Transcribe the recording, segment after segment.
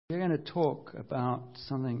We're going to talk about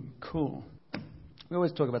something cool. We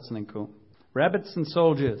always talk about something cool. Rabbits and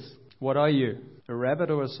soldiers. What are you? A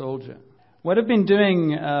rabbit or a soldier? What I've been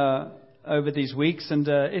doing over these weeks, and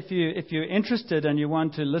if you're interested and you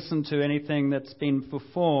want to listen to anything that's been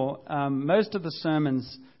before, most of the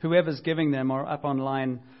sermons, whoever's giving them, are up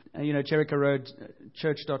online.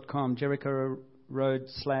 JerichoRoadChurch.com,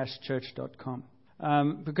 JerichoRoad/church.com.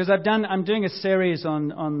 Because I'm doing a series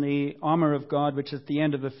on the armor of God, which is at the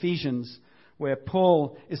end of Ephesians, where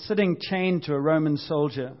Paul is sitting chained to a Roman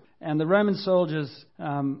soldier, and the Roman soldiers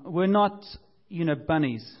were not,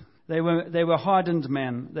 bunnies. They were hardened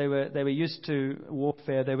men. They were used to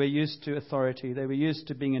warfare. They were used to authority. They were used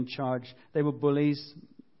to being in charge. They were bullies,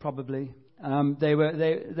 probably. They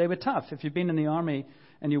were tough. If you've been in the army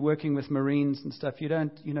and you're working with Marines and stuff, I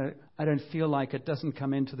don't feel like it doesn't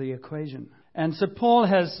come into the equation. And so Paul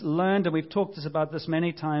has learned, and we've talked about this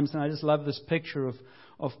many times, and I just love this picture of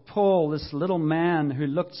Paul, this little man who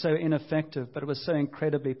looked so ineffective, but it was so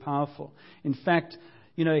incredibly powerful. In fact,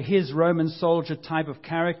 his Roman soldier type of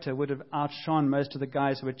character would have outshone most of the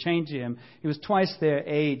guys who were chained to him. He was twice their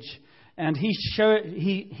age, and he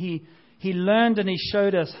learned and he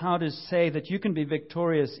showed us how to say that you can be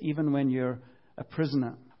victorious even when you're a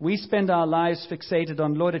prisoner. We spend our lives fixated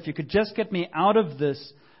on, Lord, if you could just get me out of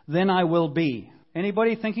this, then I will be.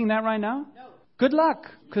 Anybody thinking that right now? No. Good luck,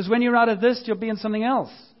 because when you're out of this, you'll be in something else,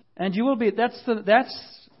 and you will be. That's the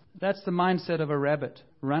mindset of a rabbit.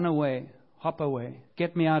 Run away, hop away,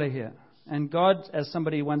 get me out of here. And God, as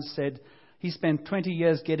somebody once said, He spent 20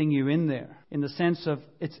 years getting you in there, in the sense of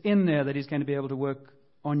it's in there that He's going to be able to work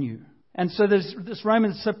on you. And so there's this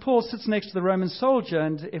Roman. So Paul sits next to the Roman soldier,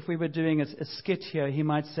 and if we were doing a skit here, he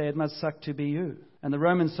might say, "It must suck to be you." And the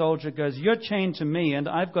Roman soldier goes, "You're chained to me, and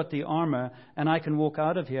I've got the armor, and I can walk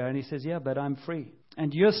out of here." And he says, "Yeah, but I'm free.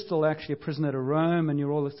 And you're still actually a prisoner to Rome, and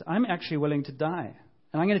you're all this. I'm actually willing to die.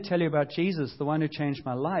 And I'm going to tell you about Jesus, the one who changed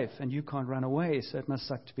my life, and you can't run away, so it must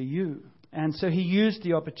suck to be you." And so he used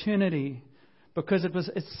the opportunity, because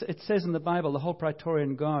it says in the Bible, the whole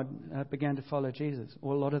Praetorian Guard began to follow Jesus,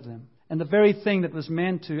 or a lot of them. And the very thing that was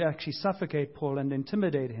meant to actually suffocate Paul and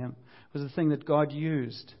intimidate him was the thing that God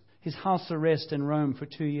used. His house arrest in Rome for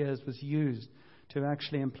 2 years was used to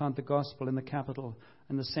actually implant the gospel in the capital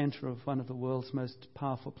and the center of one of the world's most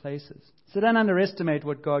powerful places. So don't underestimate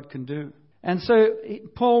what God can do. And so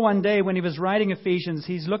Paul, one day when he was writing Ephesians,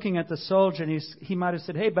 he's looking at the soldier, and he might have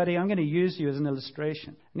said, "Hey buddy, I'm going to use you as an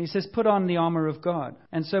illustration." And he says, "Put on the armor of God."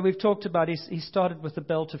 And so we've talked about, he started with the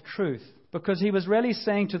belt of truth, because he was really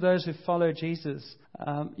saying to those who follow Jesus,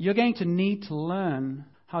 you're going to need to learn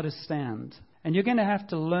how to stand. And you're going to have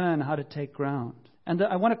to learn how to take ground. And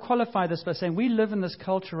I want to qualify this by saying we live in this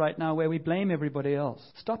culture right now where we blame everybody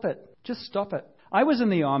else. Stop it. Just stop it. I was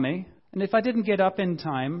in the army, and if I didn't get up in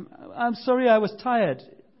time, I'm sorry, I was tired.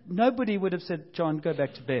 Nobody would have said, "John, go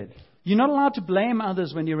back to bed." You're not allowed to blame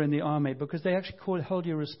others when you're in the army, because they actually hold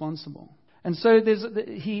you responsible. And so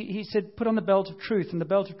he said, put on the belt of truth. And the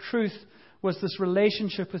belt of truth was this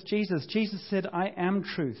relationship with Jesus. Jesus said, "I am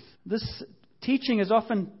truth." This teaching is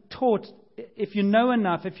often taught. If you know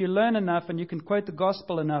enough, if you learn enough, and you can quote the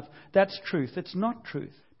gospel enough, that's truth. It's not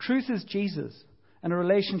truth. Truth is Jesus and a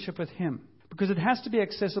relationship with Him. Because it has to be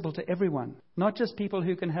accessible to everyone, not just people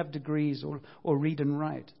who can have degrees or read and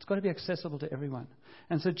write. It's got to be accessible to everyone.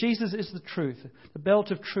 And so Jesus is the truth, the belt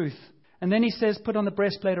of truth. And then he says, put on the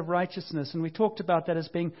breastplate of righteousness. And we talked about that as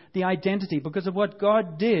being the identity. Because of what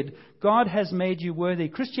God did, God has made you worthy.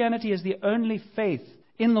 Christianity is the only faith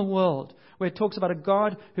in the world where it talks about a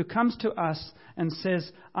God who comes to us and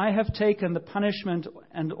says, "I have taken the punishment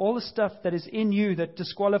and all the stuff that is in you that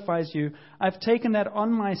disqualifies you. I've taken that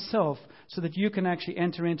on myself so that you can actually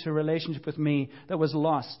enter into a relationship with me that was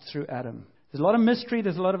lost through Adam." There's a lot of mystery,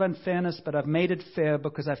 there's a lot of unfairness, but I've made it fair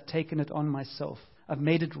because I've taken it on myself. I've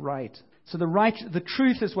made it right. So the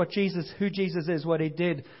truth is who Jesus is, what He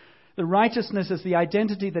did. The righteousness is the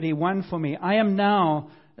identity that He won for me. I am now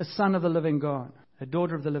a son of the living God, a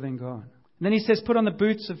daughter of the living God. And then he says, put on the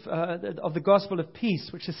boots of the gospel of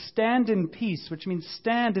peace, which is stand in peace, which means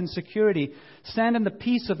stand in security. Stand in the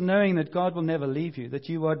peace of knowing that God will never leave you, that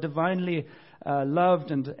you are divinely loved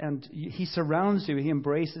and He surrounds you, He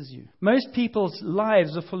embraces you. Most people's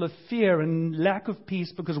lives are full of fear and lack of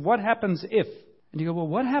peace because what happens if? And you go, well,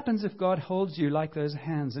 what happens if God holds you like those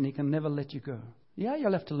hands and He can never let you go? Yeah,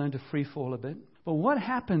 you'll have to learn to free fall a bit. But what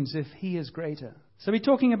happens if He is greater? So we're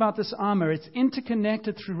talking about this armor. It's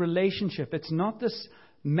interconnected through relationship. It's not this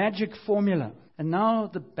magic formula. And now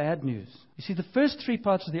the bad news. You see, the first three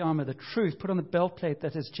parts of the armor, the truth, put on the belt plate,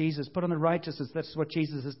 that is Jesus. Put on the righteousness, that's what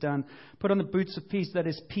Jesus has done. Put on the boots of peace, that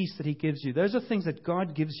is peace that he gives you. Those are things that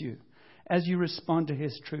God gives you as you respond to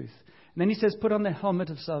his truth. And then he says, put on the helmet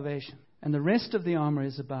of salvation. And the rest of the armor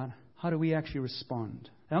is about how do we actually respond.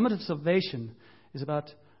 The helmet of salvation is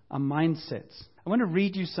about our mindsets. I want to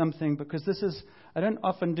read you something because I don't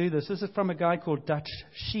often do this. This is from a guy called Dutch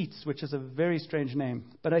Sheets, which is a very strange name.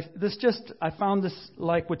 But I found this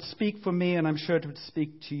would speak for me, and I'm sure it would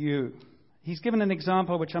speak to you. He's given an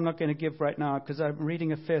example, which I'm not going to give right now because I'm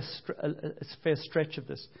reading a fair stretch of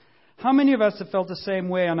this. How many of us have felt the same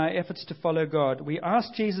way on our efforts to follow God? We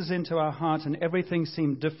asked Jesus into our heart and everything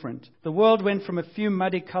seemed different. The world went from a few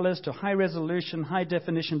muddy colors to high resolution, high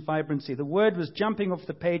definition vibrancy. The Word was jumping off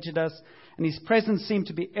the page at us and his presence seemed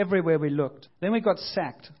to be everywhere we looked. Then we got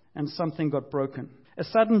sacked and something got broken. A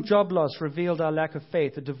sudden job loss revealed our lack of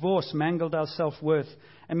faith. A divorce mangled our self-worth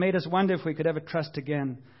and made us wonder if we could ever trust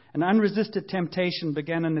again. An unresisted temptation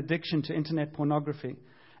began an addiction to internet pornography.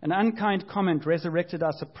 An unkind comment resurrected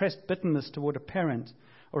our suppressed bitterness toward a parent.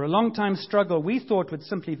 Or a long-time struggle we thought would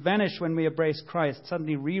simply vanish when we embraced Christ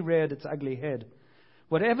suddenly reared its ugly head.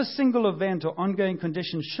 Whatever single event or ongoing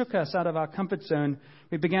condition shook us out of our comfort zone,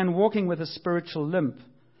 we began walking with a spiritual limp.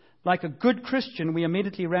 Like a good Christian, we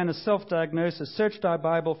immediately ran a self-diagnosis, searched our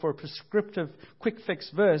Bible for a prescriptive quick-fix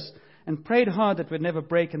verse, and prayed hard that we'd never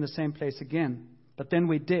break in the same place again. But then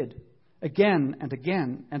we did. Again and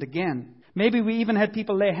again and again. Maybe we even had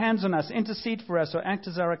people lay hands on us, intercede for us, or act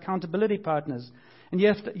as our accountability partners. And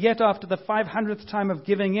yet after the 500th time of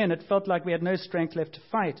giving in, it felt like we had no strength left to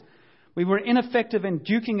fight. We were ineffective in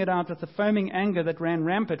duking it out with the foaming anger that ran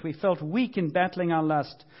rampant. We felt weak in battling our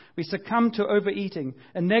lust. We succumbed to overeating.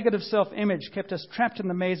 A negative self-image kept us trapped in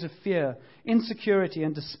the maze of fear, insecurity,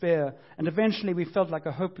 and despair. And eventually we felt like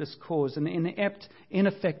a hopeless cause, an inept,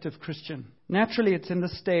 ineffective Christian. Naturally, it's in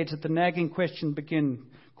this stage that the nagging questions begin.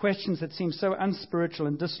 Questions that seem so unspiritual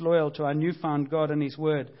and disloyal to our newfound God and his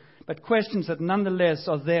word, but questions that nonetheless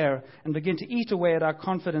are there and begin to eat away at our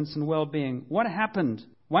confidence and well-being. What happened?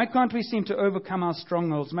 Why can't we seem to overcome our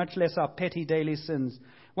strongholds, much less our petty daily sins?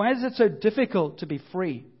 Why is it so difficult to be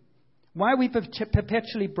free? Why are we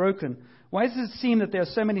perpetually broken? Why does it seem that there are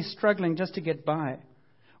so many struggling just to get by?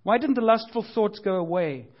 Why didn't the lustful thoughts go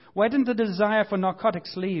away? Why didn't the desire for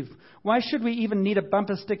narcotics leave? Why should we even need a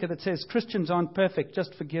bumper sticker that says Christians aren't perfect,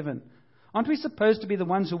 just forgiven? Aren't we supposed to be the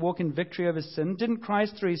ones who walk in victory over sin? Didn't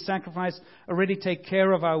Christ, through his sacrifice, already take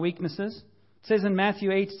care of our weaknesses? It says in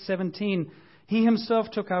Matthew 8:17, he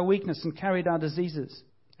himself took our weakness and carried our diseases.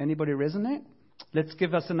 Anybody resonate? Let's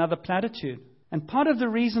give us another platitude. And part of the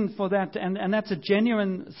reason for that, and that's a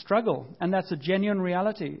genuine struggle, and that's a genuine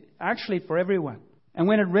reality, actually for everyone. And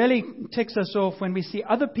when it really ticks us off, when we see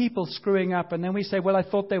other people screwing up, and then we say, well, I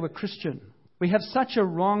thought they were Christian. We have such a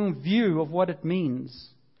wrong view of what it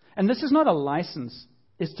means. And this is not a license.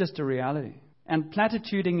 It's just a reality. And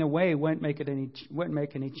platituding away won't make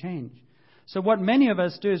any change. So what many of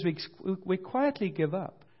us do is we quietly give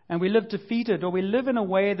up. And we live defeated, or we live in a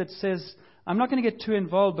way that says, I'm not going to get too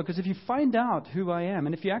involved, because if you find out who I am,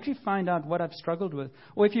 and if you actually find out what I've struggled with,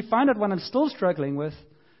 or if you find out what I'm still struggling with,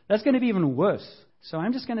 that's going to be even worse. So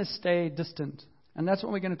I'm just going to stay distant. And that's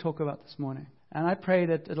what we're going to talk about this morning. And I pray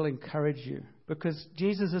that it'll encourage you, because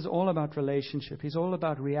Jesus is all about relationship. He's all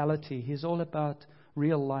about reality. He's all about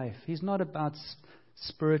real life. He's not about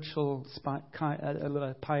spiritual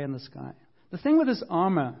pie in the sky. The thing with this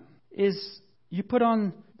armor is you put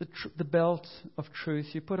on the belt of truth.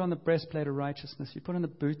 You put on the breastplate of righteousness. You put on the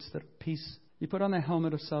boots of peace. You put on the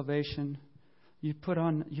helmet of salvation. You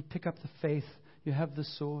pick up the faith. You have the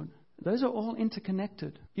sword. Those are all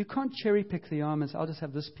interconnected. You can't cherry pick the armors. I'll just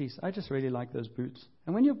have this piece. I just really like those boots.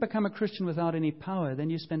 And when you become a Christian without any power, then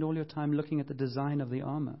you spend all your time looking at the design of the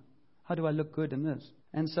armor. How do I look good in this?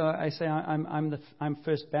 And so I say I'm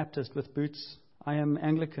First Baptist with boots. I am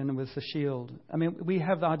Anglican with the shield. I mean, we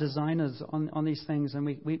have our designers on these things, and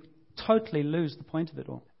we totally lose the point of it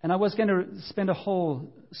all. And I was going to spend a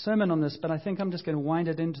whole sermon on this, but I think I'm just going to wind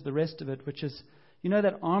it into the rest of it, which is,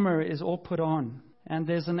 that armor is all put on. And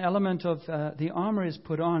there's an element of the armor is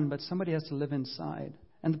put on, but somebody has to live inside.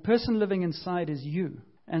 And the person living inside is you.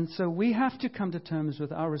 And so we have to come to terms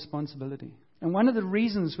with our responsibility. And one of the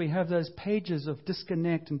reasons we have those pages of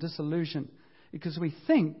disconnect and disillusion, because we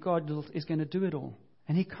think God is going to do it all.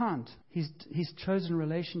 And he can't. He's chosen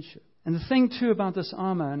relationship. And the thing, too, about this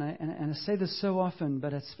armor, and I say this so often,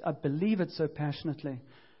 but I believe it so passionately,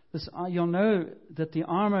 you'll know that the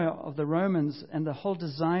armor of the Romans and the whole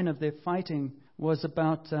design of their fighting was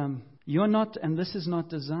about You're not, and this is not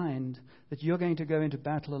designed, that you're going to go into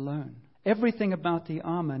battle alone. Everything about the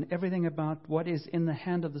armor and everything about what is in the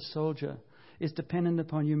hand of the soldier is dependent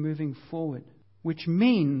upon you moving forward. Which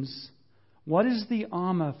means, what is the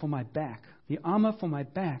armor for my back? The armor for my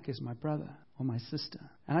back is my brother or my sister.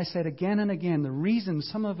 And I say it again and again, the reason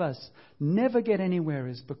some of us never get anywhere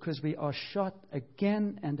is because we are shot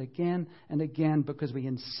again and again and again because we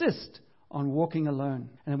insist on walking alone.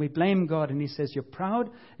 And we blame God, and He says, you're proud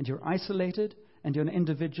and you're isolated and you're an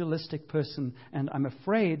individualistic person, and I'm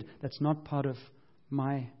afraid that's not part of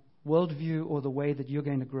my worldview or the way that you're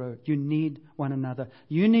going to grow. You need one another.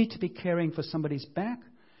 You need to be caring for somebody's back,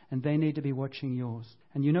 and they need to be watching yours.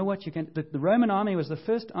 And you know what? The Roman army was the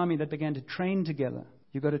first army that began to train together.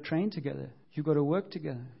 You've got to train together. You've got to work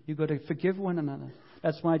together. You've got to forgive one another.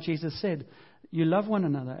 That's why Jesus said, you love one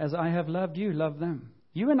another. As I have loved you, love them.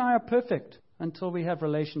 You and I are perfect until we have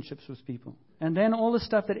relationships with people. And then all the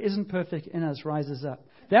stuff that isn't perfect in us rises up.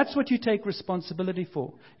 That's what you take responsibility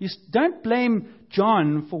for. You don't blame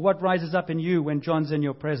John for what rises up in you when John's in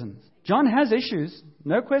your presence. John has issues,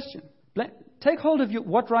 no question. Take hold of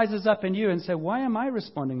what rises up in you and say, why am I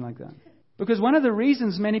responding like that? Because one of the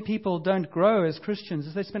reasons many people don't grow as Christians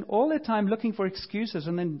is they spend all their time looking for excuses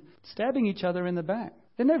and then stabbing each other in the back.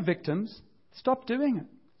 They're no victims. Stop doing it.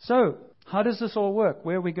 So, how does this all work?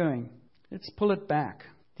 Where are we going? Let's pull it back.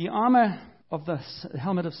 The armor of the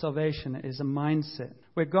helmet of salvation is a mindset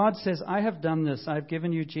where God says, I have done this. I have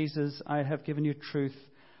given you Jesus. I have given you truth.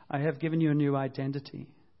 I have given you a new identity.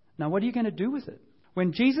 Now, what are you going to do with it?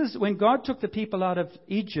 When God took the people out of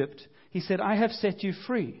Egypt, He said, I have set you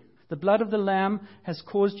free. The blood of the Lamb has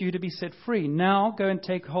caused you to be set free. Now go and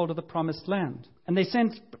take hold of the promised land. And they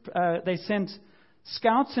sent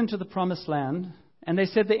scouts into the promised land, and they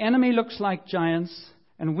said, the enemy looks like giants,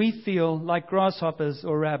 and we feel like grasshoppers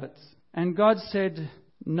or rabbits. And God said,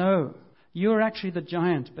 no, you're actually the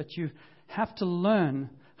giant, but you have to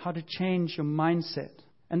learn how to change your mindset.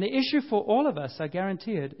 And the issue for all of us, I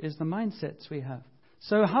guarantee it, is the mindsets we have.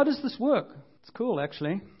 So how does this work? It's cool,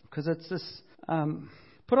 actually, because it's this,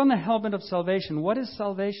 put on the helmet of salvation. What is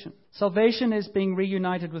salvation? Salvation is being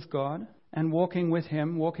reunited with God and walking with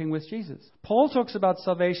Him, walking with Jesus. Paul talks about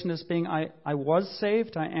salvation as being, I was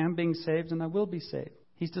saved, I am being saved, and I will be saved.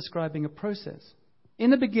 He's describing a process. In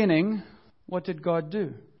the beginning, what did God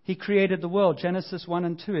do? He created the world. Genesis 1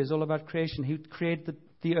 and 2 is all about creation. He created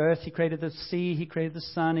the earth, He created the sea, He created the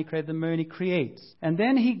sun, He created the moon, He creates. And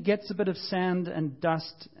then He gets a bit of sand and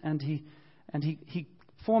dust, and He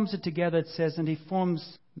forms it together, it says, and He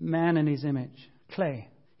forms man in His image. Clay.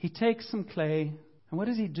 He takes some clay, and what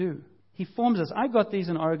does He do? He forms us. I got these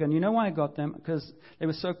in Oregon. You know why I got them? Because they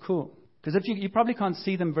were so cool. Because if you probably can't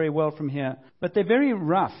see them very well from here, but they're very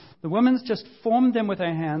rough. The woman's just formed them with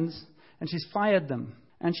her hands, and she's fired them.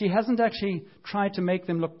 And she hasn't actually tried to make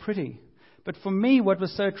them look pretty. But for me, what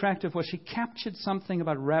was so attractive was she captured something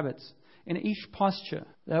about rabbits in each posture.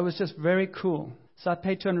 That was just very cool. So I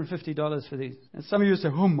paid $250 for these. And some of you say,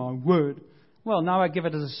 oh my word. Well, now I give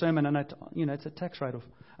it as a sermon, and it's a tax write-off.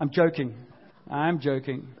 I'm joking.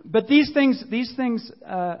 But these things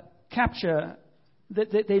capture,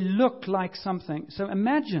 they look like something. So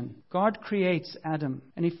imagine God creates Adam,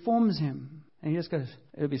 and He forms him. And He just goes,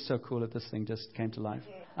 it would be so cool if this thing just came to life.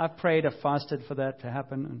 I've prayed, I've fasted for that to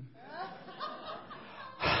happen. And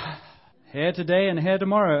here today and here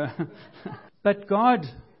tomorrow. But God's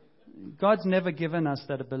never given us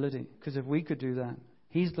that ability. Because if we could do that,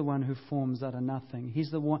 He's the one who forms out of nothing.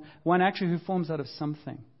 He's the one actually who forms out of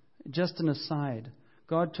something. Just an aside.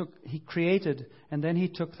 He created, and then He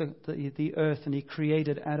took the earth and He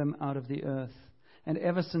created Adam out of the earth. And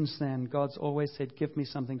ever since then, God's always said, give me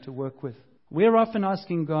something to work with. We're often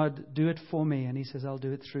asking God, do it for me. And He says, I'll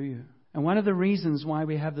do it through you. And one of the reasons why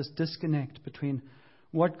we have this disconnect between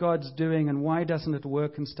what God's doing and why doesn't it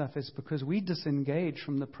work and stuff is because we disengage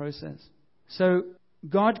from the process. So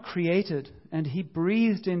God created, and He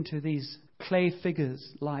breathed into these clay figures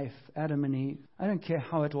life, Adam and Eve. I don't care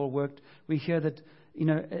how it all worked. We hear that,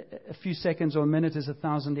 a few seconds or a minute is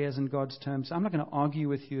 1,000 years in God's terms. I'm not going to argue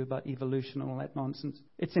with you about evolution and all that nonsense.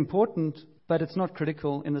 It's important, but it's not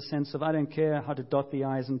critical in the sense of I don't care how to dot the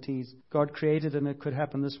I's and T's. God created, and it could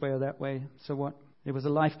happen this way or that way. So what? There was a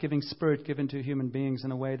life-giving spirit given to human beings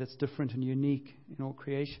in a way that's different and unique in all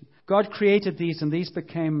creation. God created these, and these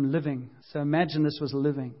became living. So imagine this was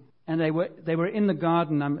living. And they were in the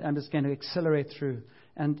garden. I'm just going to accelerate through.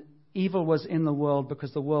 And evil was in the world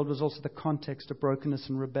because the world was also the context of brokenness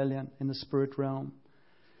and rebellion in the spirit realm.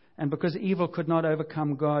 And because evil could not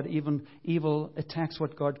overcome God, even evil attacks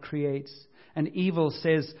what God creates. And evil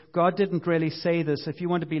says, God didn't really say this. If you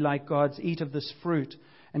want to be like gods, eat of this fruit.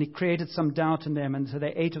 And He created some doubt in them, and so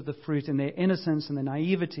they ate of the fruit in their innocence and their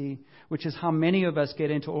naivety, which is how many of us get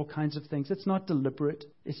into all kinds of things. It's not deliberate.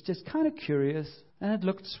 It's just kind of curious, and it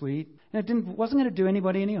looked sweet. And it wasn't going to do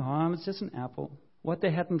anybody any harm. It's just an apple. What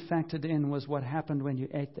they hadn't factored in was what happened when you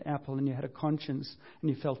ate the apple and you had a conscience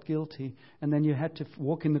and you felt guilty. And then you had to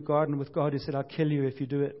walk in the garden with God who said, I'll kill you if you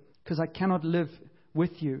do it, because I cannot live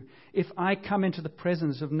with you. If I come into the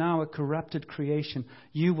presence of now a corrupted creation,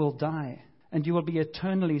 you will die and you will be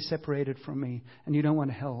eternally separated from me, and you don't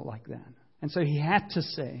want hell like that. And so He had to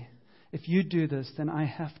say, if you do this, then I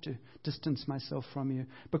have to distance myself from you,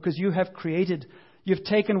 because you've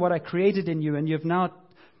taken what I created in you and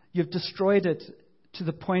you've destroyed it to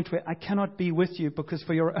the point where I cannot be with you because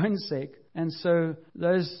for your own sake. And so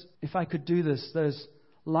if I could do this, those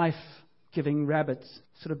life-giving rabbits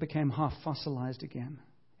sort of became half fossilized again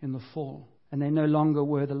in the fall. And they no longer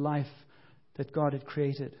were the life that God had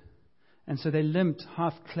created. And so they limped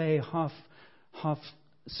half clay, half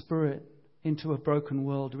spirit into a broken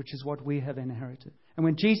world, which is what we have inherited. And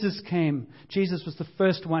when Jesus came, Jesus was the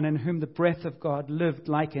first one in whom the breath of God lived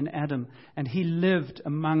like in Adam. And He lived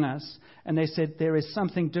among us. And they said, there is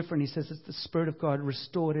something different. He says, it's the Spirit of God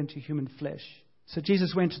restored into human flesh. So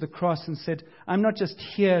Jesus went to the cross and said, I'm not just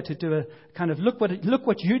here to do a kind of, look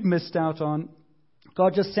what you'd missed out on.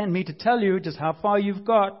 God just sent me to tell you just how far you've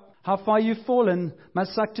got, how far you've fallen.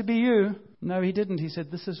 Must suck to be you. No, He didn't. He said,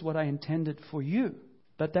 this is what I intended for you.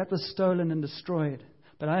 But that was stolen and destroyed.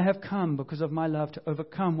 But I have come because of my love to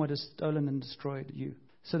overcome what has stolen and destroyed you,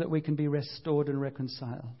 so that we can be restored and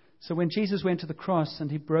reconciled. So when Jesus went to the cross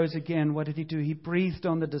and He rose again, what did He do? He breathed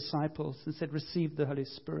on the disciples and said, receive the Holy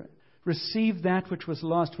Spirit. Receive that which was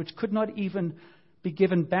lost, which could not even be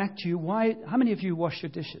given back to you. Why? How many of you wash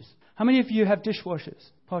your dishes? How many of you have dishwashers,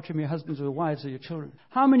 apart from your husbands or your wives or your children?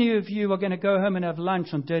 How many of you are going to go home and have lunch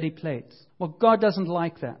on dirty plates? Well, God doesn't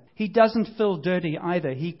like that. He doesn't feel dirty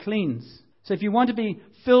either. He cleans. So if you want to be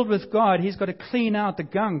filled with God, He's got to clean out the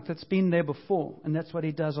gunk that's been there before. And that's what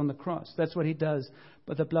He does on the cross. That's what He does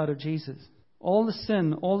with the blood of Jesus. All the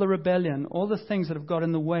sin, all the rebellion, all the things that have got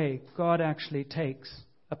in the way, God actually takes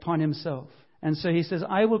upon Himself. And so He says,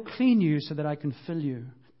 I will clean you so that I can fill you.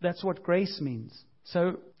 That's what grace means.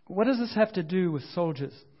 So what does this have to do with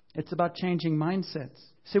soldiers? It's about changing mindsets.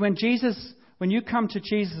 So when you come to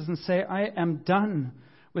Jesus and say, I am done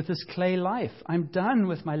with this clay life. I'm done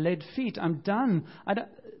with my lead feet. I'm done.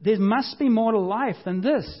 There must be more to life than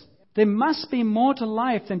this. There must be more to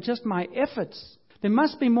life than just my efforts. There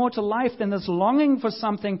must be more to life than this longing for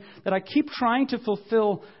something that I keep trying to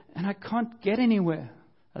fulfill and I can't get anywhere.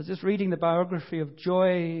 I was just reading the biography of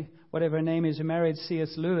Joy, whatever her name is, who married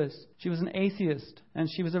C.S. Lewis. She was an atheist, and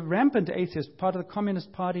she was a rampant atheist, part of the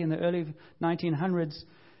Communist Party in the early 1900s.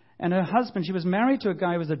 And her husband, she was married to a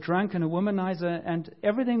guy who was a drunk and a womanizer, and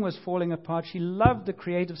everything was falling apart. She loved the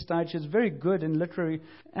creative side. She was very good in literary.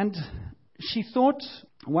 And she thought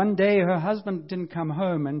one day her husband didn't come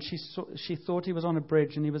home, and she thought he was on a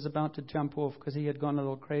bridge and he was about to jump off because he had gone a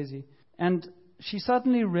little crazy. And she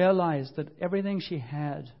suddenly realized that everything she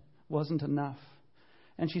had wasn't enough.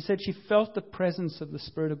 And she said she felt the presence of the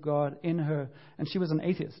Spirit of God in her. And she was an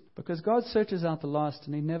atheist, because God searches out the lost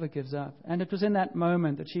and He never gives up. And it was in that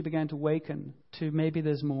moment that she began to waken to maybe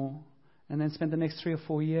there's more. And then spent the next 3 or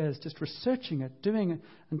 4 years just researching it, doing it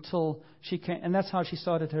until she came. And that's how she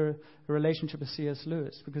started her relationship with C.S.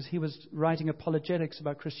 Lewis, because he was writing apologetics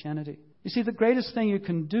about Christianity. You see, the greatest thing you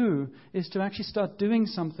can do is to actually start doing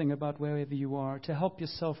something about wherever you are, to help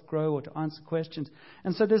yourself grow or to answer questions.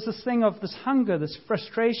 And so there's this thing of this hunger, this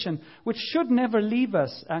frustration, which should never leave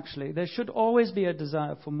us, actually. There should always be a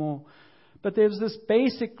desire for more. But there's this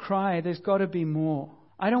basic cry, there's got to be more.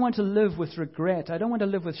 I don't want to live with regret. I don't want to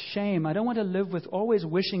live with shame. I don't want to live with always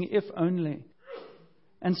wishing if only.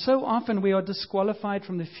 And so often we are disqualified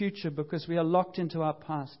from the future because we are locked into our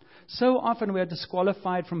past. So often we are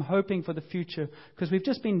disqualified from hoping for the future because we've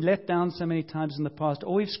just been let down so many times in the past,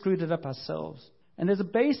 or we've screwed it up ourselves. And there's a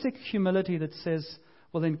basic humility that says,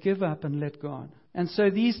 well, then give up and let God. And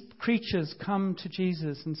so these creatures come to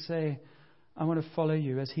Jesus and say, I want to follow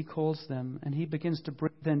you, as He calls them. And He begins to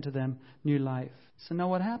breathe into them new life. So now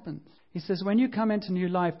what happens? He says, when you come into new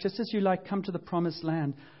life, just as you come to the promised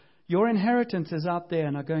land, your inheritance is out there,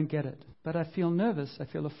 and I go and get it. But I feel nervous. I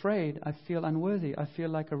feel afraid. I feel unworthy. I feel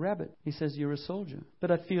like a rabbit. He says, you're a soldier.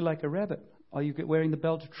 But I feel like a rabbit. Are you wearing the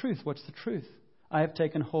belt of truth? What's the truth? I have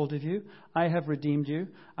taken hold of you. I have redeemed you.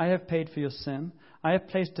 I have paid for your sin. I have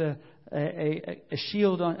placed a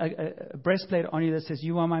shield on, a breastplate on you that says,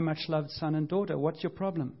 you are my much loved son and daughter. What's your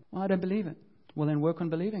problem? Well, I don't believe it. Well, then work on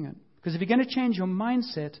believing it. Because if you're going to change your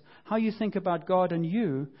mindset, how you think about God and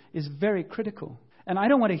you is very critical. And I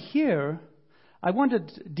don't want to hear. I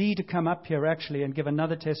wanted Dee to come up here actually and give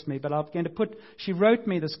another testimony, but I'm going to she wrote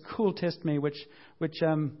me this cool testimony, which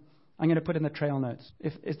I'm going to put in the trail notes.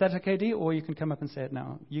 Is that okay, Dee? Or you can come up and say it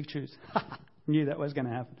now. You choose. Knew that was going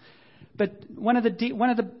to happen. But one of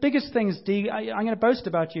the biggest things, Dee, I'm going to boast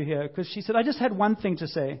about you here, because she said, I just had one thing to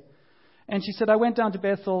say. And she said, I went down to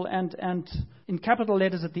Bethel, and in capital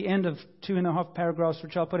letters at the end of 2.5 paragraphs,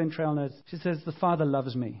 which I'll put in trail notes, she says, the Father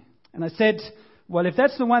loves me. And I said, well, if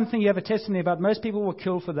that's the one thing you have a testimony about, most people will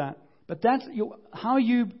kill for that. But how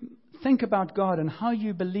you think about God and how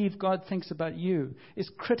you believe God thinks about you is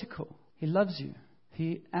critical. He loves you.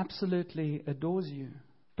 He absolutely adores you.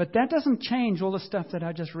 But that doesn't change all the stuff that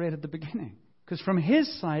I just read at the beginning. Because from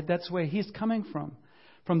his side, that's where he's coming from.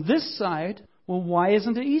 From this side, well, why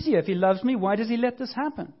isn't it easier? If he loves me, why does he let this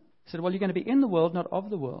happen? He said, well, you're going to be in the world, not of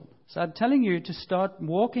the world. So I'm telling you to start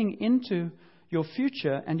walking into your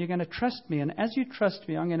future, and you're going to trust me. And as you trust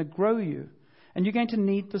me, I'm going to grow you. And you're going to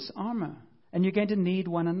need this armor. And you're going to need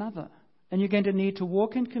one another. And you're going to need to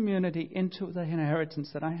walk in community into the inheritance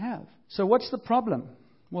that I have. So what's the problem?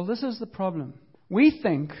 Well, this is the problem. We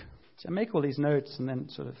think, so I make all these notes and then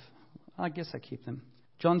I guess I keep them.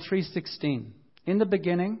 John 3:16. In the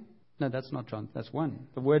beginning, no, that's not John, that's 1.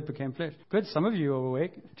 The Word became flesh. Good, some of you are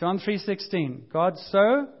awake. John 3:16. God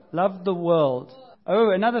so loved the world.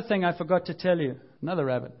 Oh, another thing I forgot to tell you. Another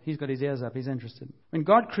rabbit. He's got his ears up. He's interested. When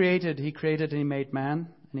God created, He created and He made man.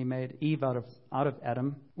 And He made Eve out of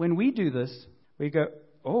Adam. When we do this, we go,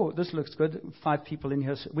 oh, this looks good. 5 people in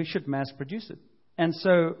here. So we should mass produce it. And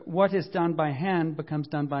so what is done by hand becomes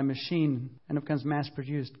done by machine. And it becomes mass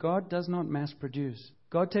produced. God does not mass produce.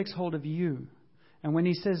 God takes hold of you. And when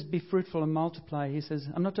He says, be fruitful and multiply, He says,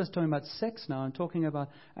 I'm not just talking about sex now. I'm talking about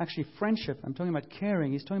actually friendship. I'm talking about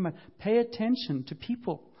caring. He's talking about pay attention to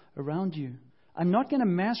people around you. I'm not going to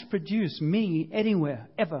mass produce me anywhere,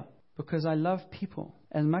 ever, because I love people.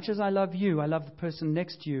 As much as I love you, I love the person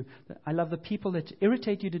next to you. I love the people that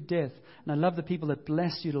irritate you to death. And I love the people that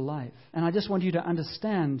bless you to life. And I just want you to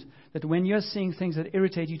understand that when you're seeing things that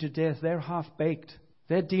irritate you to death, they're half-baked.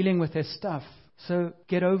 They're dealing with their stuff. So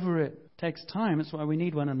get over it. Takes time. That's why we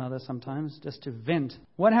need one another sometimes, just to vent.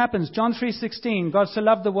 What happens? John 3:16. God so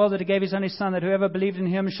loved the world that He gave His only Son, that whoever believed in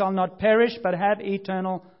Him shall not perish, but have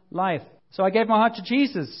eternal life. So I gave my heart to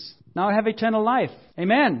Jesus. Now I have eternal life.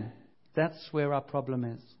 Amen. That's where our problem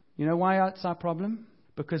is. You know why it's our problem?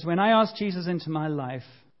 Because when I asked Jesus into my life,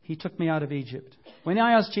 He took me out of Egypt. When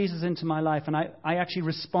I asked Jesus into my life, and I actually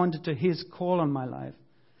responded to His call on my life,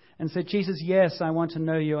 and said, Jesus, yes, I want to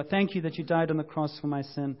know you. I thank you that you died on the cross for my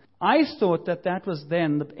sin. I thought that was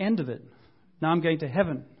then the end of it. Now I'm going to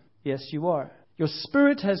heaven. Yes, you are. Your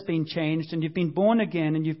spirit has been changed, and you've been born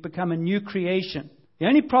again, and you've become a new creation. The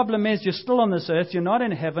only problem is you're still on this earth, you're not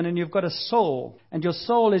in heaven, and you've got a soul. And your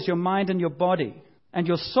soul is your mind and your body. And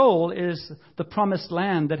your soul is the promised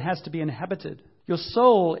land that has to be inhabited. Your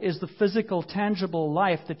soul is the physical, tangible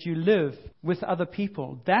life that you live with other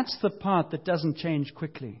people. That's the part that doesn't change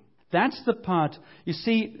quickly. That's the part. You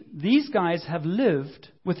see, these guys have lived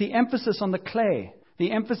with the emphasis on the clay,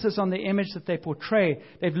 the emphasis on the image that they portray.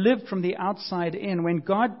 They've lived from the outside in. When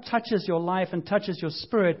God touches your life and touches your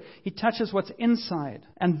spirit, He touches what's inside.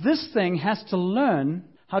 And this thing has to learn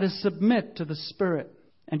how to submit to the Spirit.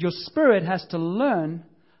 And your spirit has to learn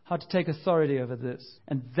how to take authority over this.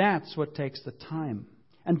 And that's what takes the time.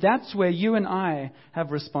 And that's where you and I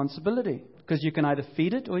have responsibility. Because you can either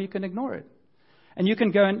feed it or you can ignore it. And you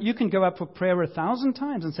can go up for prayer 1,000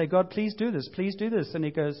 times and say, God, please do this, please do this. And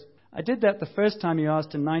He goes, I did that the first time you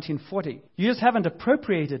asked in 1940. You just haven't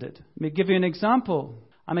appropriated it. Let me give you an example.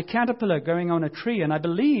 I'm a caterpillar going on a tree, and I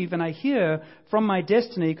believe and I hear from my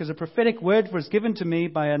destiny, because a prophetic word was given to me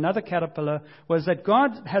by another caterpillar, was that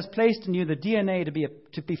God has placed in you the DNA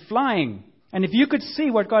to be flying. And if you could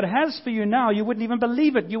see what God has for you now, you wouldn't even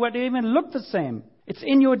believe it. You wouldn't even look the same. It's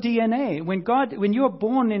in your DNA. When you're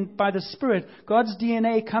born by the Spirit, God's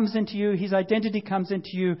DNA comes into you. His identity comes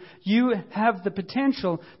into you. You have the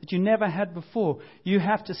potential that you never had before. You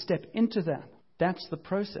have to step into that. That's the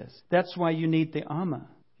process. That's why you need the armor.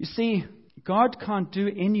 You see, God can't do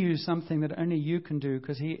in you something that only you can do,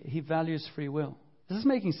 because He values free will. Is this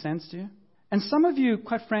making sense to you? And some of you,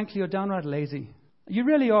 quite frankly, are downright lazy. You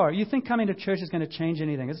really are. You think coming to church is going to change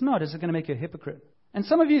anything. It's not. It's going to make you a hypocrite. And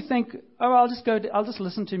some of you think, oh, I'll just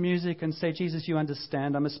listen to music and say, Jesus, you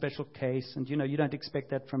understand, I'm a special case, and you don't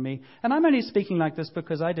expect that from me. And I'm only speaking like this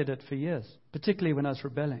because I did it for years, particularly when I was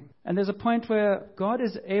rebelling. And there's a point where God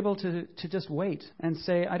is able to just wait and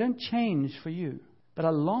say, I don't change for you, but I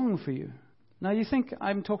long for you. Now you think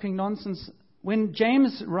I'm talking nonsense. When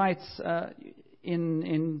James writes,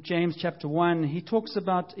 in James chapter 1, he talks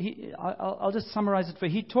about, I'll just summarize it for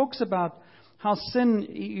you. He talks about how sin,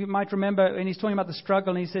 you might remember, and he's talking about the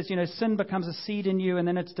struggle, and he says, sin becomes a seed in you, and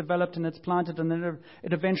then it's developed and it's planted, and then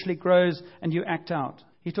it eventually grows, and you act out.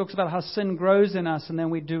 He talks about how sin grows in us, and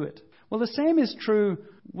then we do it. Well, the same is true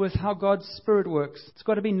with how God's Spirit works. It's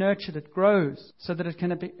got to be nurtured. It grows so that it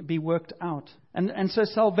can be worked out. And so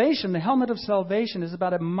salvation, the helmet of salvation, is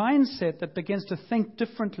about a mindset that begins to think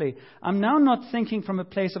differently. I'm now not thinking from a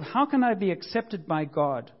place of how can I be accepted by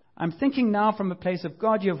God. I'm thinking now from a place of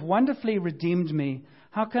God, you have wonderfully redeemed me.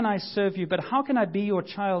 How can I serve you? But how can I be your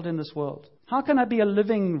child in this world? How can I be a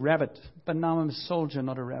living rabbit, but now I'm a soldier,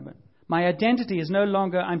 not a rabbit? My identity is no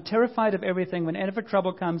longer, I'm terrified of everything. Whenever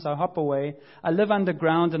trouble comes, I hop away. I live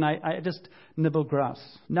underground and I just nibble grass.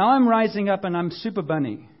 Now I'm rising up and I'm Super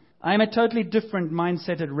Bunny. I'm a totally different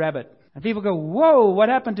mindseted rabbit. And people go, whoa, what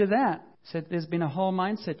happened to that? I said, there's been a whole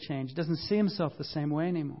mindset change. He doesn't see himself the same way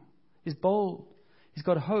anymore. He's bold. He's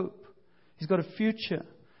got hope. He's got a future.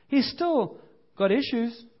 He's still got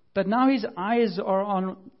issues, but now his eyes are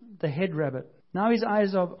on the head rabbit. Now his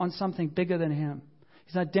eyes are on something bigger than him.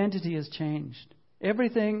 His identity has changed.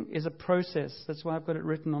 Everything is a process. That's why I've got it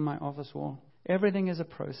written on my office wall. Everything is a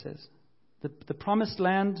process. The promised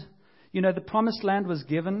land, the promised land was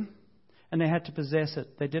given and they had to possess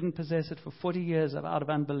it. They didn't possess it for 40 years out of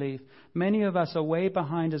unbelief. Many of us are way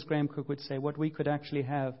behind, as Graham Cook would say, what we could actually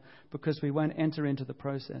have because we won't enter into the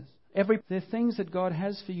process. There are things that God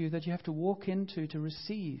has for you that you have to walk into to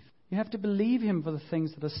receive. You have to believe Him for the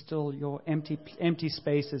things that are still your empty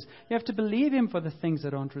spaces. You have to believe Him for the things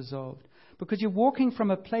that aren't resolved. Because you're walking from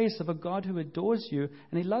a place of a God who adores you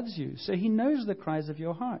and He loves you. So He knows the cries of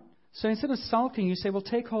your heart. So instead of sulking, you say, well,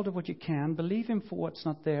 take hold of what you can. Believe Him for what's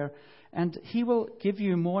not there. And He will give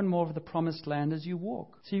you more and more of the promised land as you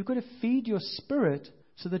walk. So you've got to feed your spirit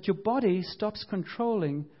so that your body stops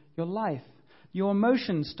controlling your life. Your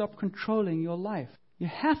emotions stop controlling your life. You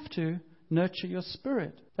have to nurture your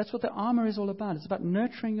spirit. That's what the armor is all about. It's about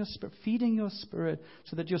nurturing your spirit, feeding your spirit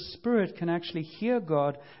so that your spirit can actually hear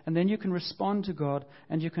God, and then you can respond to God,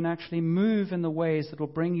 and you can actually move in the ways that will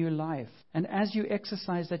bring you life. And as you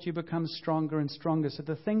exercise that, you become stronger and stronger. So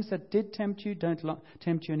the things that did tempt you don't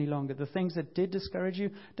tempt you any longer. The things that did discourage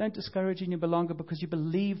you don't discourage you any longer because you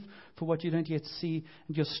believe for what you don't yet see,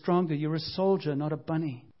 and you're stronger. You're a soldier, not a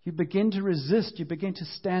bunny. You begin to resist. You begin to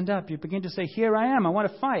stand up. You begin to say, here I am. I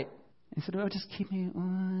want to fight. And he said, just keep me.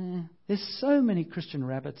 There's so many Christian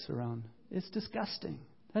rabbits around. It's disgusting.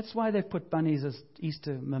 That's why they've put bunnies as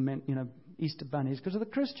Easter bunnies, because of the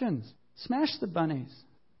Christians. Smash the bunnies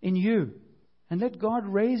in you and let God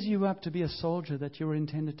raise you up to be a soldier that you were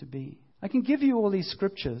intended to be. I can give you all these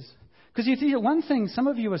scriptures because you see one thing, some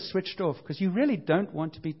of you are switched off because you really don't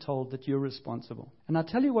want to be told that you're responsible. And I'll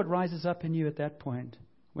tell you what rises up in you at that point.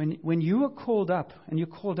 When you are called up, and you're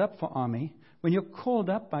called up for army, when you're called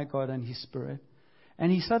up by God and His Spirit, and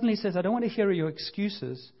He suddenly says, I don't want to hear your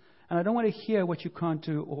excuses, and I don't want to hear what you can't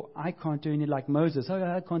do or I can't do, and you're like Moses,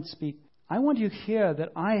 I can't speak. I want you to hear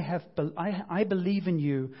that I believe in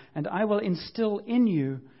you, and I will instill in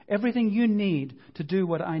you everything you need to do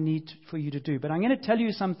what I need for you to do. But I'm going to tell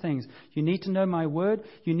you some things. You need to know my word,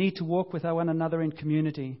 you need to walk with one another in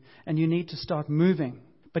community, and you need to start moving.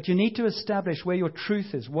 But you need to establish where your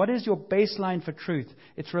truth is. What is your baseline for truth?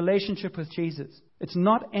 It's relationship with Jesus. It's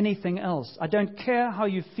not anything else. I don't care how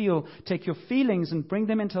you feel. Take your feelings and bring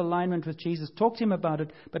them into alignment with Jesus. Talk to Him about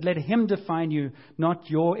it, but let Him define you, not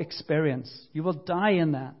your experience. You will die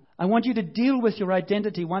in that. I want you to deal with your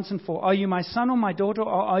identity once and for all. Are you my son or my daughter,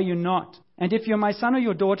 or are you not? And if you're my son or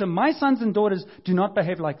your daughter, my sons and daughters do not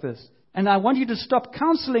behave like this. And I want you to stop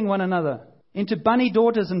counseling one another into bunny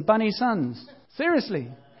daughters and bunny sons. Seriously.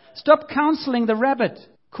 Stop counseling the rabbit.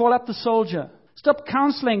 Call up the soldier. Stop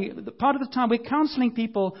counseling. Part of the time we're counseling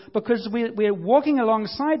people because we're walking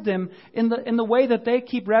alongside them in the way that they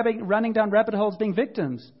keep running down rabbit holes being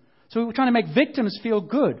victims. So we're trying to make victims feel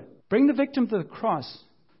good. Bring the victim to the cross.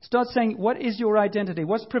 Start saying, what is your identity?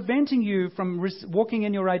 What's preventing you from walking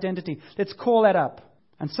in your identity? Let's call that up.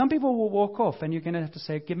 And some people will walk off and you're going to have to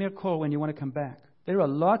say, give me a call when you want to come back. There are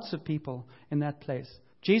lots of people in that place.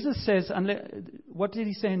 Jesus says, what did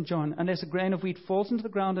He say in John? Unless a grain of wheat falls into the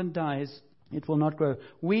ground and dies, it will not grow.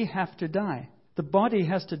 We have to die. The body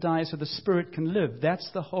has to die so the spirit can live. That's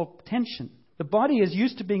the whole tension. The body is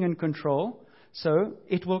used to being in control, so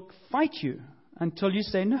it will fight you until you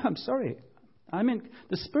say, no, I'm sorry.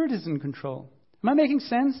 The spirit is in control. Am I making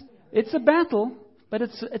sense? It's a battle, But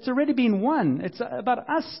it's already been won. It's about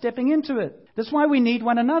us stepping into it. That's why we need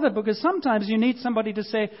one another, because sometimes you need somebody to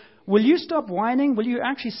say, will you stop whining? Will you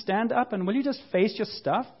actually stand up and will you just face your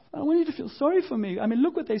stuff? I don't want you to feel sorry for me. I mean,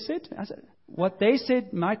 look what they said to me. I said, what they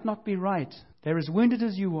said might not be right. They're as wounded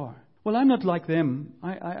as you are. Well, I'm not like them.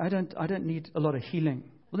 I don't need a lot of healing.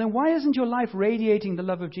 Well, then why isn't your life radiating the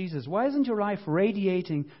love of Jesus? Why isn't your life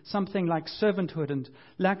radiating something like servanthood and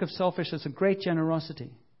lack of selfishness and great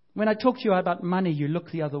generosity? When I talk to you about money, you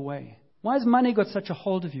look the other way. Why has money got such a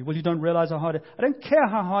hold of you? Well, you don't realize how hard it is. I don't care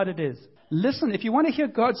how hard it is. Listen, if you want to hear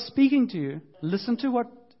God speaking to you, listen to what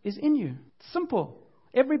is in you. It's simple.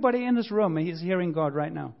 Everybody in this room is hearing God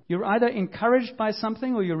right now. You're either encouraged by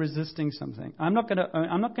something or you're resisting something. I'm not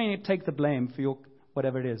going to take the blame for your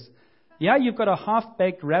whatever it is. Yeah, you've got a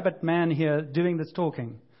half-baked rabbit man here doing this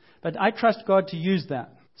talking. But I trust God to use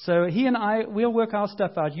that. So he and I, we'll work our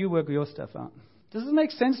stuff out. You work your stuff out. Does this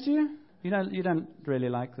make sense to you? You don't really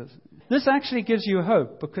like this. This actually gives you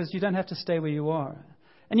hope because you don't have to stay where you are.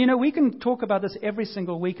 And we can talk about this every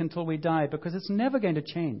single week until we die because it's never going to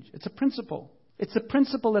change. It's a principle. It's a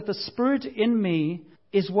principle that the Spirit in me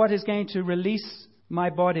is what is going to release my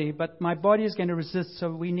body, but my body is going to resist.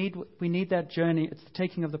 So we need that journey. It's the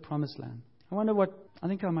taking of the promised land. I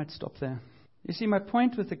think I might stop there. You see, my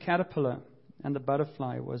point with the caterpillar and the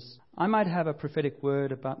butterfly was I might have a prophetic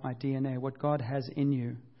word about my DNA, what God has in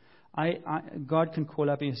you. God can call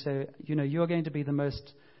up and say, you're going to be the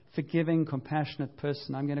most forgiving, compassionate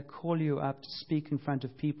person. I'm going to call you up to speak in front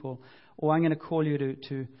of people, or I'm going to call you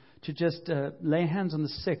to just lay hands on the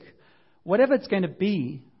sick. Whatever it's going to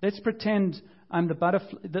be, let's pretend I'm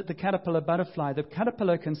the caterpillar butterfly. The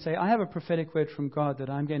caterpillar can say, I have a prophetic word from God that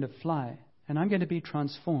I'm going to fly and I'm going to be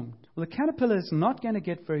transformed. Well, the caterpillar is not going to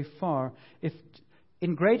get very far if,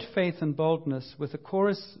 in great faith and boldness, with a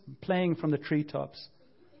chorus playing from the treetops,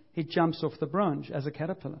 he jumps off the branch as a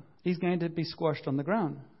caterpillar. He's going to be squashed on the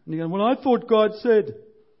ground. And you go, well, I thought God said.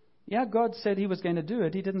 Yeah, God said he was going to do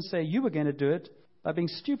it. He didn't say you were going to do it by being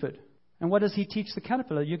stupid. And what does he teach the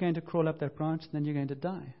caterpillar? You're going to crawl up that branch and then you're going to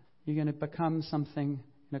die. You're going to become something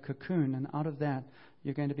in a cocoon, and out of that,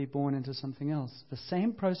 you're going to be born into something else. The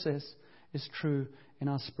same process is true in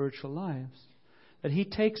our spiritual lives. That he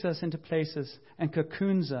takes us into places and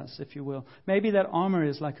cocoons us, if you will. Maybe that armor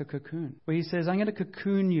is like a cocoon, where he says, I'm going to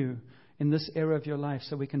cocoon you in this era of your life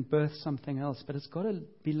so we can birth something else. But it's got to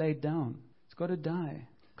be laid down. It's got to die.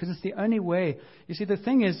 Because it's the only way. You see, the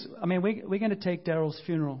thing is, we're going to take Daryl's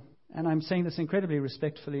funeral. And I'm saying this incredibly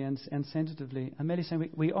respectfully and sensitively. I'm merely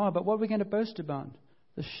saying we are, but what are we going to boast about?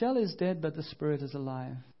 The shell is dead, but the spirit is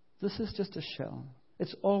alive. This is just a shell.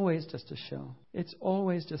 It's always just a shell. It's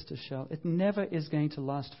always just a shell. It never is going to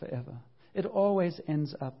last forever. It always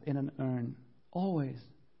ends up in an urn. Always.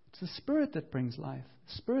 It's the spirit that brings life.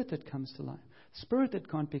 The spirit that comes to life. The spirit that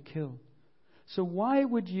can't be killed. So why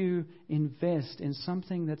would you invest in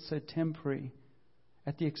something that's so temporary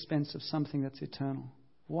at the expense of something that's eternal?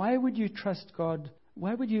 Why would you trust God?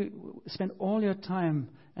 Why would you spend all your time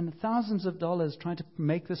and thousands of dollars trying to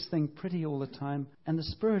make this thing pretty all the time? And the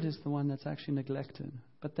Spirit is the one that's actually neglected.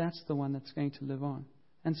 But that's the one that's going to live on.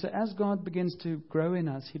 And so as God begins to grow in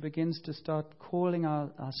us, he begins to start calling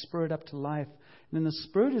our spirit up to life. And then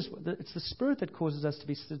it's the Spirit that causes us to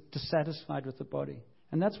be dissatisfied with the body.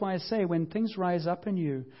 And that's why I say when things rise up in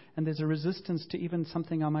you and there's a resistance to even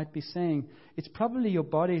something I might be saying, it's probably your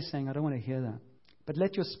body saying, I don't want to hear that. But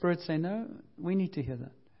let your spirit say, no, we need to hear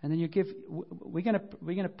that. And then we're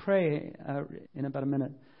going to pray in about a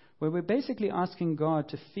minute, where we're basically asking God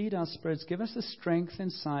to feed our spirits, give us the strength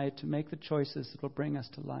inside to make the choices that will bring us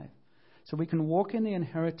to life. So we can walk in the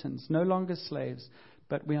inheritance, no longer slaves,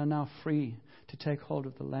 but we are now free to take hold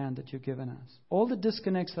of the land that you've given us. All the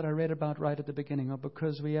disconnects that I read about right at the beginning are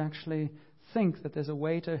because we actually think that there's a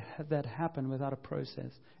way to have that happen without a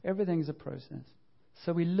process. Everything's a process.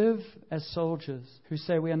 So we live as soldiers who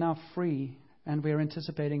say we are now free and we are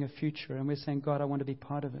anticipating a future and we're saying, God, I want to be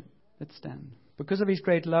part of it. Let's stand. Because of his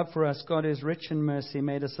great love for us, God is rich in mercy,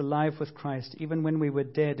 made us alive with Christ, even when we were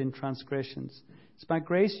dead in transgressions. It's by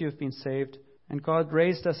grace you have been saved, and God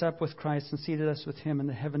raised us up with Christ and seated us with him in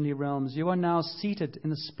the heavenly realms. You are now seated in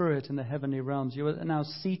the Spirit in the heavenly realms. You are now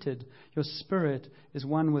seated. Your spirit is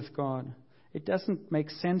one with God. It doesn't make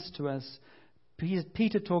sense to us.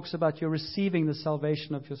 Peter talks about you're receiving the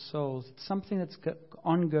salvation of your souls. It's something that's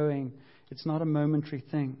ongoing. It's not a momentary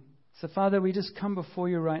thing. So, Father, we just come before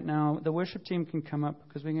you right now. The worship team can come up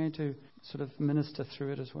because we're going to sort of minister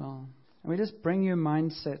through it as well. And we just bring you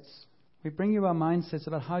mindsets. We bring you our mindsets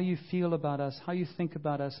about how you feel about us, how you think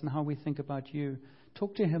about us, and how we think about you.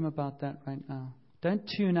 Talk to him about that right now. Don't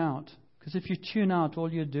tune out. Because if you tune out,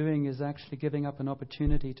 all you're doing is actually giving up an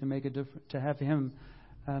opportunity to make a to have Him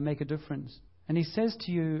make a difference. And He says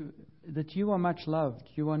to you that you are much loved.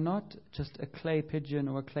 You are not just a clay pigeon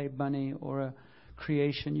or a clay bunny or a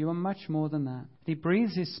creation. You are much more than that. He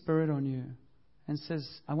breathes His Spirit on you and says,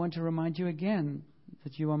 I want to remind you again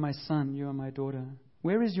that you are my son, you are my daughter.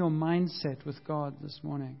 Where is your mindset with God this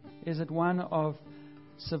morning? Is it one of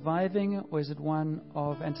surviving, or is it one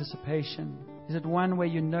of anticipation? Is it one where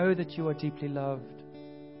you know that you are deeply loved?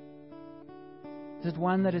 Is it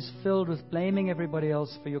one that is filled with blaming everybody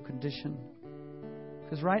else for your condition?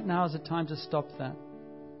 Because right now is the time to stop that.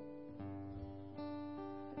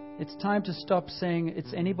 It's time to stop saying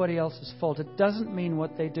it's anybody else's fault. It doesn't mean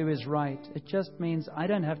what they do is right. It just means I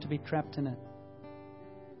don't have to be trapped in it.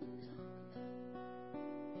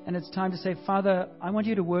 And it's time to say, Father, I want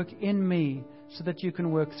you to work in me so that you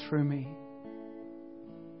can work through me.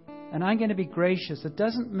 And I'm going to be gracious. It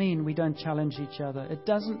doesn't mean we don't challenge each other. It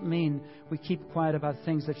doesn't mean we keep quiet about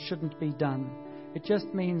things that shouldn't be done. It just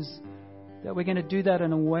means that we're going to do that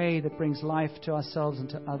in a way that brings life to ourselves and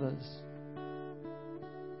to others.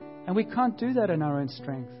 And we can't do that in our own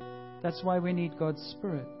strength. That's why we need God's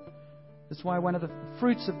Spirit. That's why one of the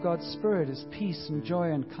fruits of God's Spirit is peace and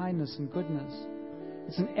joy and kindness and goodness.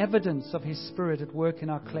 It's an evidence of His Spirit at work in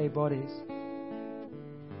our clay bodies.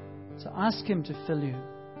 So ask Him to fill you.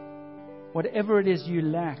 Whatever it is you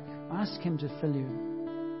lack, ask Him to fill you.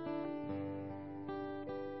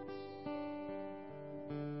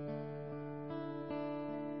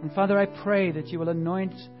 And Father, I pray that you will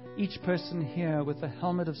anoint each person here with the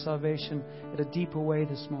helmet of salvation in a deeper way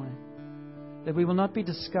this morning. That we will not be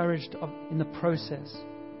discouraged in the process.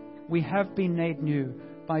 We have been made new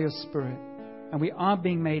by your Spirit. And we are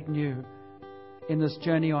being made new in this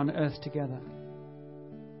journey on earth together.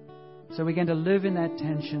 So we're going to live in that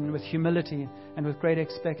tension with humility and with great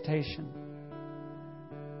expectation.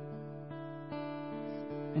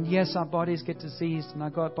 And yes, our bodies get diseased and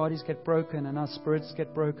our bodies get broken and our spirits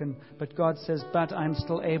get broken. But God says, but I'm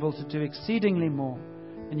still able to do exceedingly more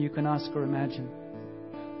than you can ask or imagine.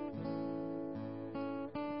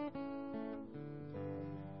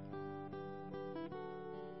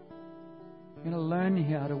 You're going to learn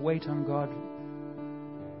here how to wait on God.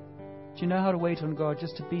 Do you know how to wait on God?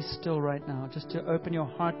 Just to be still right now. Just to open your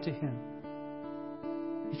heart to Him.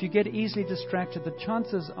 If you get easily distracted, the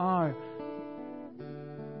chances are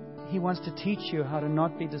He wants to teach you how to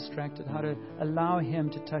not be distracted, how to allow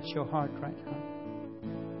Him to touch your heart right now.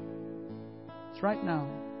 It's right now.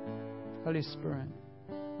 Holy Spirit,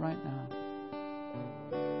 right now.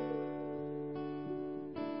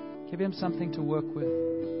 Give Him something to work with.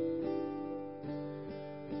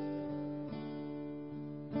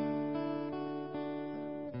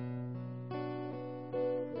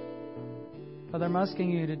 Father, I'm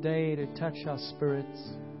asking you today to touch our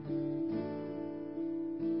spirits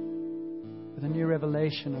with a new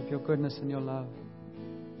revelation of your goodness and your love.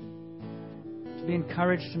 To be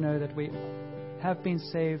encouraged to know that we have been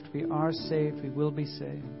saved, we are saved, we will be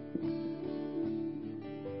saved.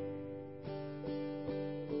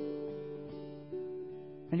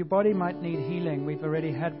 And your body might need healing. We've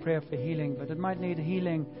already had prayer for healing, but it might need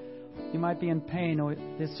healing. You might be in pain, or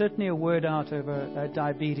there's certainly a word out over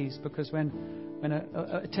diabetes, because when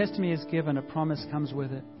a testimony is given, a promise comes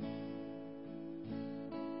with it.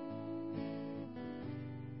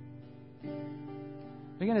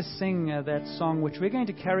 We're going to sing that song, which we're going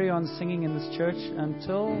to carry on singing in this church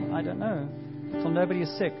until, I don't know, until nobody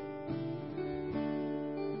is sick.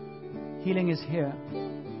 Healing is here.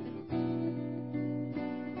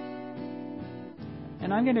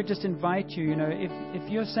 And I'm going to just invite you,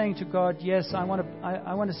 if you're saying to God, yes, I want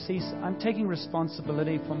to cease, I'm taking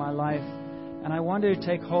responsibility for my life, and I want to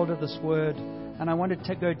take hold of this word, and I want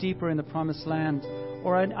to go deeper in the promised land,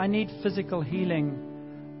 or I need physical healing.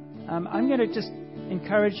 I'm going to just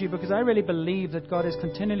encourage you, because I really believe that God is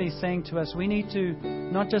continually saying to us, we need to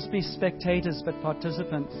not just be spectators, but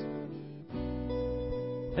participants.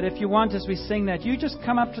 That if you want, as we sing that, you just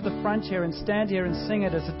come up to the front here and stand here and sing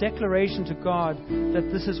it as a declaration to God that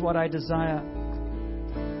this is what I desire.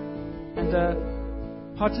 And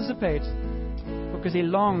participate, because He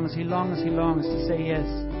longs to say yes.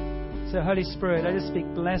 So Holy Spirit, I just speak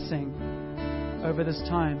blessing over this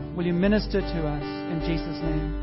time. Will you minister to us in Jesus' name?